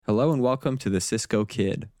Hello and welcome to the Cisco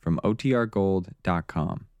Kid from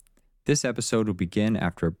OTRGold.com. This episode will begin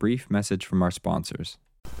after a brief message from our sponsors.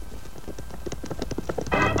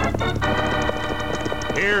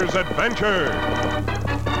 Here's adventure.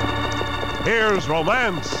 Here's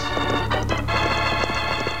romance.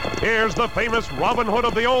 Here's the famous Robin Hood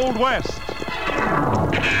of the Old West.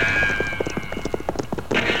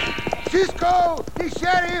 Cisco, the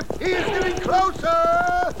sheriff, he is getting closer.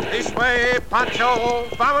 This way, Pancho,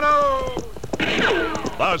 vámonos.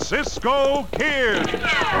 The Cisco Kid.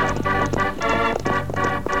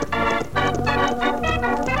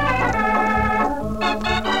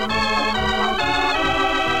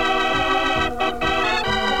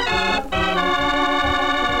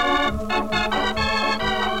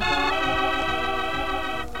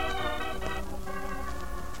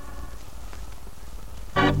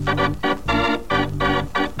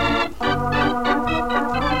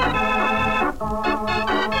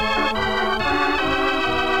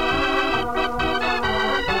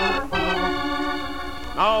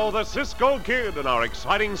 Now, the Cisco Kid in our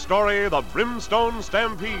exciting story, The Brimstone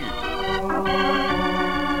Stampede.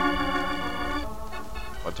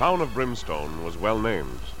 The town of Brimstone was well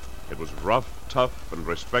named. It was rough, tough, and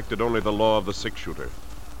respected only the law of the six-shooter.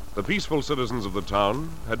 The peaceful citizens of the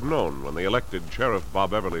town had known when they elected Sheriff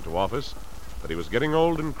Bob Everly to office that he was getting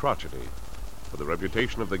old and crotchety. For the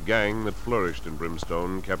reputation of the gang that flourished in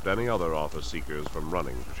Brimstone kept any other office seekers from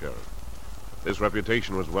running for sheriff. This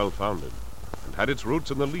reputation was well-founded and had its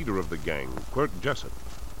roots in the leader of the gang, Quirt Jessup,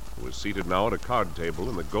 who was seated now at a card table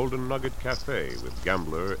in the Golden Nugget Cafe with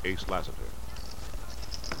gambler Ace Lassiter.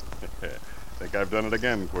 Think I've done it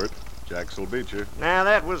again, Quirt. Jacks'll beat you. Now,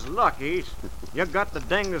 that was luck, Ace. You got the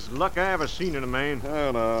dangest luck I ever seen in a man.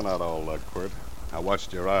 Oh, no, not all luck, Quirt. I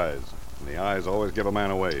watched your eyes, and the eyes always give a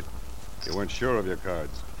man away. You weren't sure of your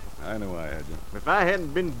cards. I knew I had you. If I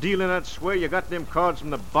hadn't been dealing, I'd swear you got them cards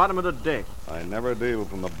from the bottom of the deck. I never deal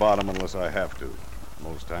from the bottom unless I have to.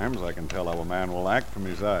 Most times I can tell how a man will act from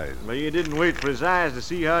his eyes. But you didn't wait for his eyes to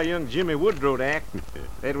see how young Jimmy Woodrow'd act.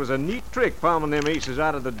 It was a neat trick palming them aces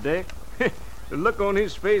out of the deck. The look on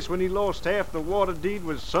his face when he lost half the water deed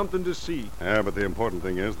was something to see. Yeah, but the important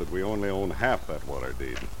thing is that we only own half that water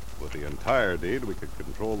deed. With the entire deed, we could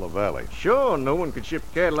control the valley. Sure, no one could ship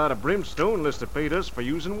cattle out of Brimstone unless they paid us for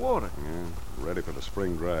using water. Yeah, ready for the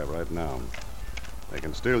spring drive right now. They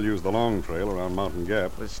can still use the long trail around Mountain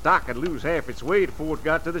Gap. The stock would lose half its weight before it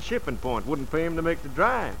got to the shipping point. Wouldn't pay him to make the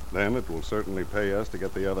drive. Then it will certainly pay us to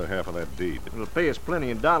get the other half of that deed. It'll pay us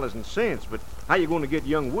plenty in dollars and cents, but how you going to get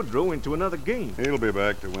young Woodrow into another game? He'll be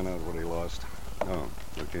back to win out what he lost. Oh,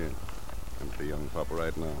 look here. Comes the young pup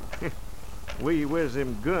right now. The way he wears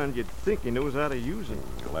them guns, you'd think he knows how to use them.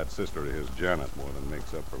 Well, that sister of his, Janet, more than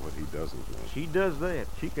makes up for what he doesn't know. She does that.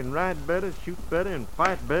 She can ride better, shoot better, and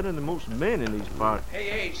fight better than most men in these parts. Hey,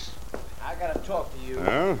 Ace, I gotta talk to you.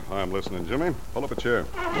 Yeah, I'm listening, Jimmy. Pull up a chair.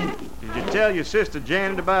 Did you tell your sister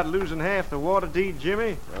Janet about losing half the water deed,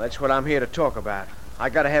 Jimmy? Well, that's what I'm here to talk about. I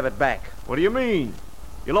gotta have it back. What do you mean?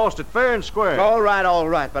 You lost it fair and square. All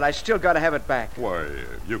right, but I still gotta have it back. Why,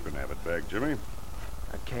 you can have it back, Jimmy.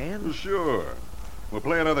 I can? Sure. We'll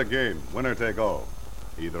play another game, winner take all.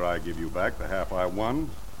 Either I give you back the half I won,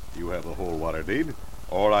 you have the whole water deed,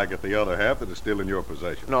 or I get the other half that is still in your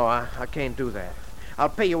possession. No, I can't do that. I'll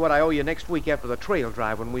pay you what I owe you next week after the trail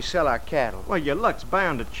drive when we sell our cattle. Well, your luck's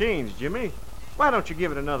bound to change, Jimmy. Why don't you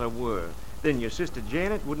give it another whirl? Then your sister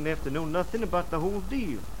Janet wouldn't have to know nothing about the whole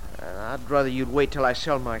deal. I'd rather you'd wait till I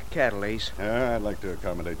sell my cattle, Ace. Yeah, I'd like to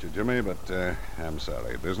accommodate you, Jimmy, but I'm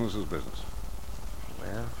sorry. Business is business.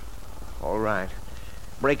 Well, all right.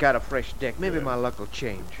 Break out a fresh deck. Maybe my luck will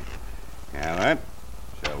change. All right.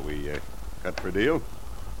 Shall we cut for deal?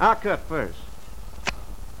 I'll cut first.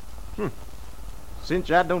 Since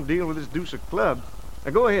I don't deal with this deuce of clubs. Now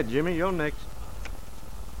go ahead, Jimmy. You're next.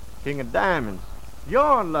 King of diamonds.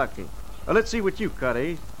 You're lucky. Now let's see what you cut,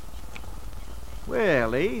 Ace.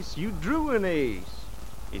 Well, Ace, you drew an ace.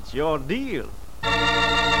 It's your deal.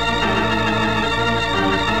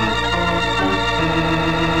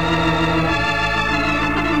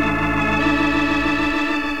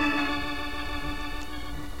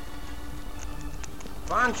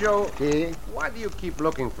 Pancho, See? why do you keep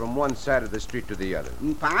looking from one side of the street to the other?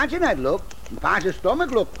 Pancho not look. Pancho's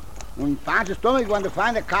stomach look. And Pancho's stomach want to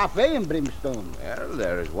find a cafe in Brimstone. Well,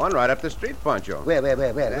 there is one right up the street, Pancho. Where?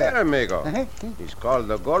 There, amigo. Uh-huh. He's called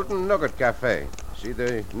the Golden Nugget Cafe. See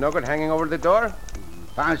the nugget hanging over the door?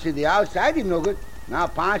 Pancho see the outside, him no good. Now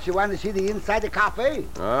Pancho want to see the inside the cafe.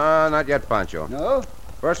 Ah, not yet, Pancho. No?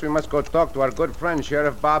 First, we must go talk to our good friend,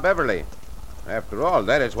 Sheriff Bob Everly. After all,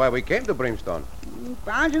 that is why we came to Brimstone.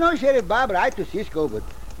 Pancho know Sheriff Bob right to Cisco, but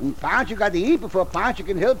And Pancho got to eat before Pancho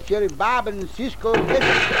can help Sheriff Bob and Cisco get...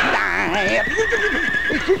 Hey,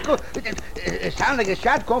 Cisco, it sounded like a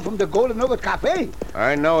shot come from the Golden Nugget Cafe.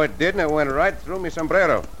 I know it did, and it went right through me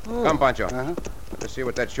sombrero. Oh. Come, Pancho. Uh-huh. Let's see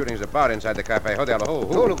what that shooting's about inside the cafe. Hold on.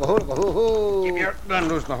 Ho. Keep your gun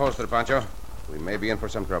loose in the holster, Pancho. We may be in for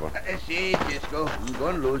some trouble. See, Cisco, I'm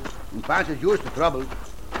going loose. And Pancho's used to trouble.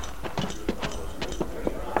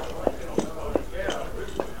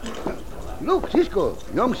 Look, Cisco,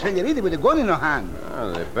 young senorita with a gun in her hand.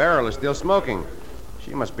 Oh, the barrel is still smoking.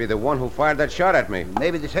 She must be the one who fired that shot at me.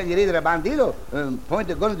 Maybe the senorita a bandido. Point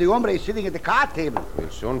the gun at the hombre sitting at the card table. We'll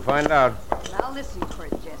soon find out. Now listen, Kurt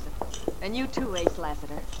Jessup. And you too, Ace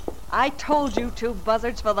Lassiter. I told you two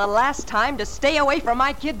buzzards for the last time to stay away from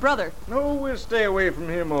my kid brother. No, we'll stay away from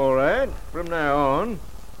him, all right, from now on.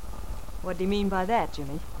 What do you mean by that,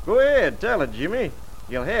 Jimmy? Go ahead, tell it, Jimmy.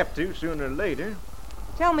 You'll have to sooner or later.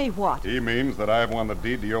 Tell me what? He means that I've won the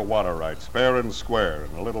deed to your water rights, fair and square,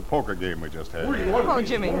 in a little poker game we just had. Oh,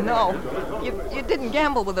 Jimmy, no. You didn't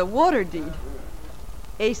gamble with a water deed.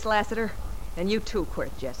 Ace Lassiter, and you too,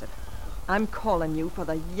 Kurt Jessup. I'm calling you for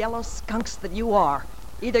the yellow skunks that you are.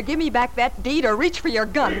 Either give me back that deed or reach for your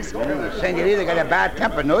guns. Senorita got a bad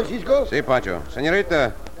temper, no, Cisco? See, Pancho.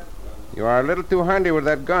 Senorita, you are a little too handy with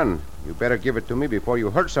that gun. You better give it to me before you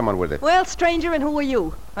hurt someone with it. Well, stranger, and who are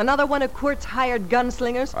you? Another one of Kurt's hired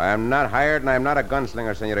gunslingers? I am not hired, and I am not a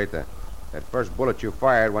gunslinger, senorita. That first bullet you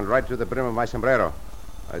fired went right through the brim of my sombrero.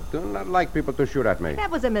 I do not like people to shoot at me. That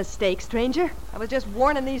was a mistake, stranger. I was just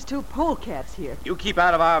warning these two polecats here. You keep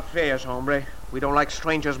out of our affairs, hombre. We don't like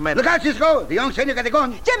strangers meddling. Look out, Cisco! The young senor got the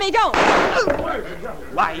gun. Jimmy, don't!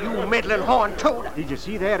 Why, you meddling horn toad. Did you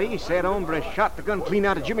see that, Ace? That hombre shot the gun clean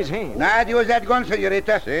out of Jimmy's hand. Not use that gun,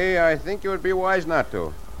 senorita. See, I think you would be wise not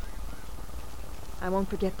to. I won't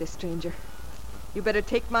forget this, stranger. You better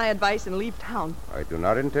take my advice and leave town. I do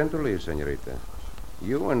not intend to leave, senorita.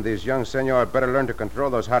 You and this young senor better learn to control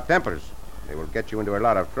those hot tempers. They will get you into a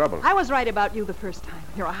lot of trouble. I was right about you the first time.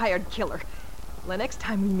 You're a hired killer. The next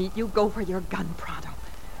time we meet, you go for your gun pronto.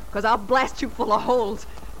 Because I'll blast you full of holes.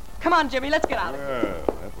 Come on, Jimmy, let's get out of here.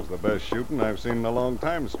 Yeah, that was the best shooting I've seen in a long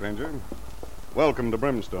time, stranger. Welcome to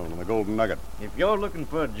Brimstone and the Golden Nugget. If you're looking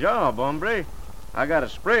for a job, hombre, I got a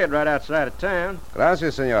spread right outside of town.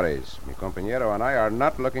 Gracias, senores. Mi compañero and I are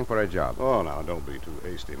not looking for a job. Oh, now, don't be too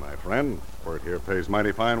hasty, my friend. Word here pays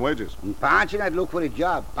mighty fine wages. And Pancho not look for a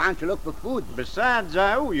job. Pancho look for food. Besides,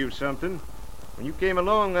 I owe you something. When you came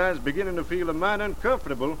along, I was beginning to feel a mite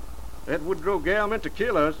uncomfortable. That Woodrow gal meant to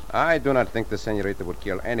kill us. I do not think the senorita would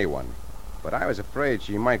kill anyone. But I was afraid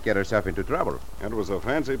she might get herself into trouble. It was a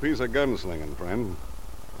fancy piece of gunslinging, friend.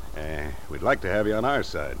 We'd like to have you on our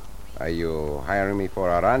side. Are you hiring me for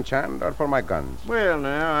a ranch hand or for my guns? Well,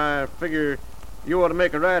 now, I figure you ought to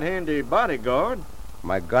make a right-handy bodyguard.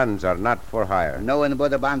 My guns are not for hire. No one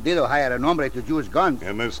but a bandido hire an hombre to use guns.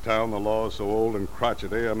 In this town, the law is so old and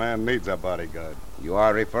crotchety, a man needs a bodyguard. You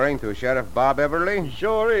are referring to Sheriff Bob Everly?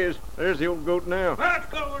 Sure is. There's the old goat now. What's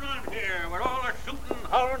going on here? With all the shooting and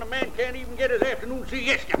hollering, a man can't even get his afternoon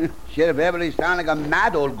siesta. Sheriff Everly sound like a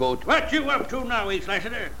mad old goat. What you up to now, Ace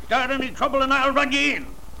Lassiter? Start any trouble and I'll run you in.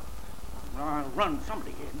 I'll run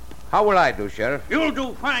somebody in. How will I do, Sheriff? You'll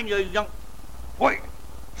do fine, you young... Wait.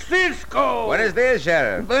 Cisco! What is this,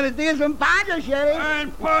 Sheriff? But it is from Pancho, Sheriff.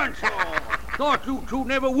 And Pancho. Thought you two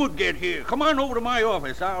never would get here. Come on over to my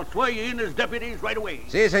office. I'll swear you in as deputies right away.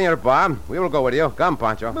 Si, Senor Bob. We will go with you. Come,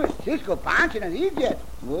 Pancho. But Cisco, Pancho not eat yet.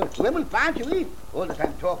 Well, when will Pancho eat? All the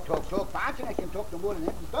time talk. Pancho I can talk no more than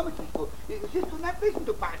empty stomach, Cisco. Cisco not listen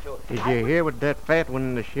to Pancho. Did you hear what that fat one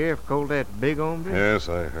in the sheriff called that big hombre? Yes,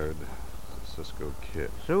 I heard. Cisco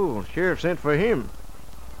Kid. So, sheriff sent for him.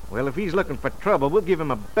 Well, if he's looking for trouble, we'll give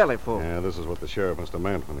him a bellyful. Yeah, this is what the sheriff must have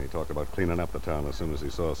meant when he talked about cleaning up the town as soon as he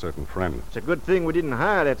saw a certain friend. It's a good thing we didn't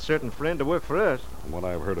hire that certain friend to work for us. From what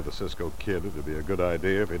I've heard of the Cisco Kid, it'd be a good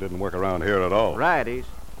idea if he didn't work around here at all. Right, Ace.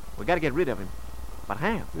 We got to get rid of him. But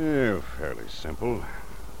how? Yeah, fairly simple.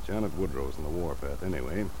 Janet Woodrow's in the warpath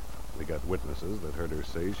anyway. We got witnesses that heard her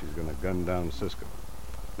say she's going to gun down Cisco.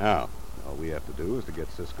 Now, all we have to do is to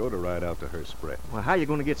get Cisco to ride out to her spread. Well, how you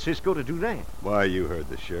going to get Cisco to do that? Why, you heard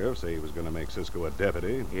the sheriff say he was going to make Cisco a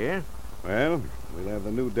deputy. Yeah? Well, we'll have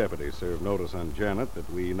the new deputy serve notice on Janet that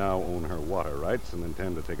we now own her water rights and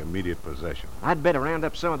intend to take immediate possession. I'd better round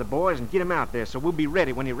up some of the boys and get him out there so we'll be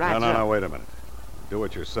ready when he rides up. No, wait a minute. Do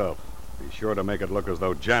it yourself. Be sure to make it look as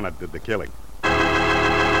though Janet did the killing.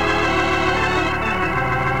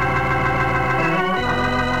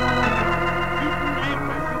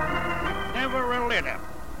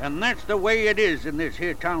 And that's the way it is in this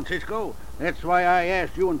here town, Cisco. That's why I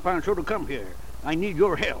asked you and Pancho to come here. I need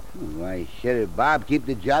your help. Why, Sheriff Bob keep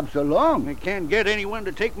the job so long? I can't get anyone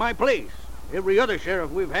to take my place. Every other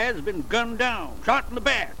sheriff we've had has been gunned down, shot in the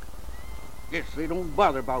back. Guess they don't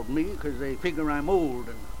bother about me because they figure I'm old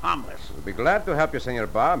and harmless. We'll be glad to help you, Senor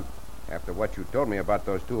Bob. After what you told me about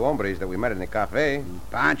those two hombres that we met in the cafe.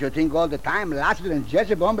 Pancho think all the time Lassiter and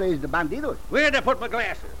Jessup hombre is the bandidos. Where'd I put my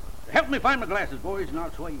glasses? Help me find my glasses, boys, and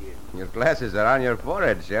I'll sway you in. Your glasses are on your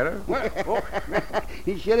forehead, Sheriff.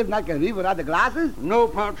 Is Sheriff not can read without the glasses? No,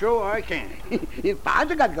 Pancho, I can't. If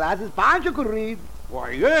Pancho got glasses, Pancho could read.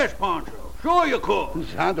 Why, yes, Pancho. Sure you could.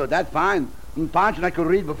 Santo, that's fine. Pancho not could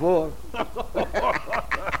read before.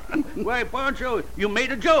 Why, Pancho, you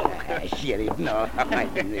made a joke. Sheriff, no. I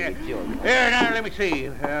didn't make a joke. Here, now, let me see.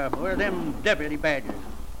 Where are them deputy badges?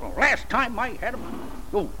 Well, last time I had them.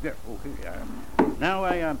 Oh, there. Oh, here they are. Now,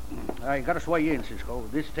 I gotta sway you in, Cisco.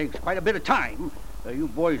 This takes quite a bit of time. You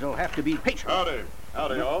boys will have to be patient.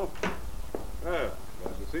 Howdy, all. Glad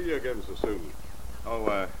to see you again so soon. Oh,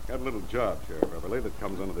 got a little job, Sheriff Everly, that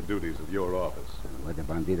comes under the duties of your office. What the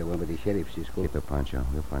bandito went with the sheriff, Cisco? Keep it, Pancho.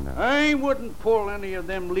 We'll find out. I wouldn't pull any of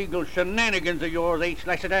them legal shenanigans of yours,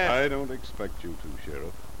 Lassiter. I don't expect you to,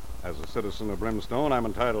 Sheriff. As a citizen of Brimstone, I'm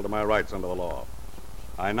entitled to my rights under the law.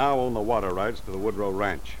 I now own the water rights to the Woodrow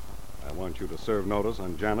Ranch. I want you to serve notice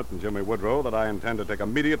on Janet and Jimmy Woodrow that I intend to take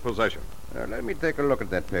immediate possession. Let me take a look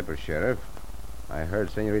at that paper, Sheriff. I heard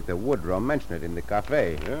Senorita Woodrow mention it in the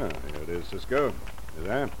cafe. Yeah, here it is, Cisco. Is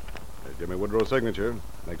that? Jimmy Woodrow's signature.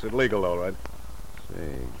 Makes it legal, all right.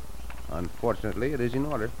 See. Unfortunately, it is in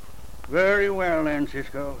order. Very well, then,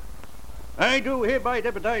 Cisco. I do hereby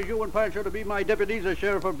deputize you and Pancho to be my deputies as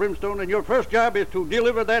Sheriff of Brimstone, and your first job is to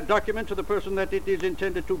deliver that document to the person that it is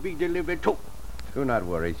intended to be delivered to. Do not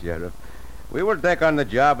worry, Sheriff. We will take on the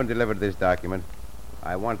job and deliver this document.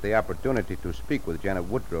 I want the opportunity to speak with Janet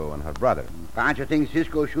Woodrow and her brother. Pancho thinks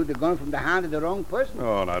Cisco shoot the gun from the hand of the wrong person.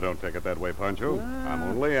 Oh, now don't take it that way, Pancho. I'm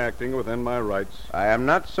only acting within my rights. I am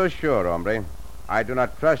not so sure, hombre. I do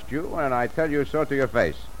not trust you, and I tell you so to your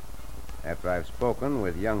face. After I've spoken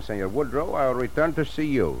with young Senor Woodrow, I will return to see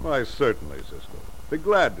you. Why, certainly, Cisco. Be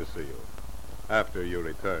glad to see you. After you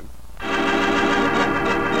return.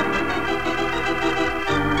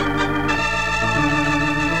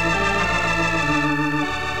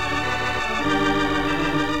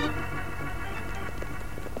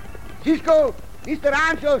 Cisco, is the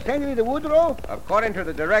rancho of Senorita Woodrow? According to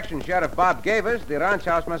the direction Sheriff Bob gave us, the ranch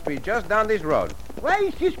house must be just down this road. Why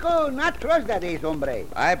Cisco not trust that ace hombre?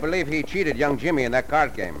 I believe he cheated young Jimmy in that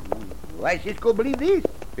card game. Why Cisco believe this?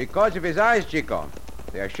 Because of his eyes, Chico.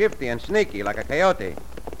 They are shifty and sneaky, like a coyote.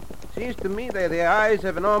 Seems to me they're the eyes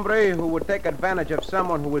of an hombre who would take advantage of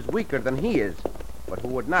someone who is weaker than he is, but who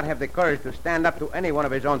would not have the courage to stand up to anyone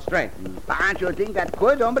of his own strength. Pancho think that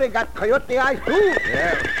good hombre got coyote eyes too.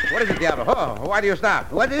 Yeah. What is it, Diablo? Oh, why do you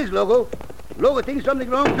stop? What is Logo? Logo thinks something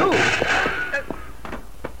wrong too.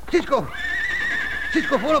 Cisco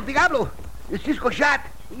full of Diablo. Cisco shot.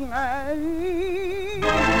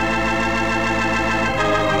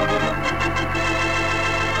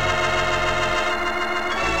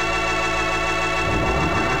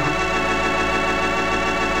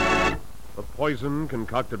 The poison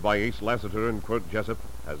concocted by Ace Lassiter and Quirt Jessup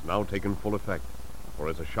has now taken full effect. For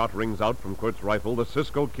as a shot rings out from Quirt's rifle, the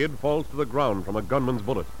Cisco Kid falls to the ground from a gunman's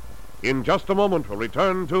bullet. In just a moment, we'll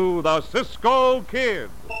return to the Cisco Kid.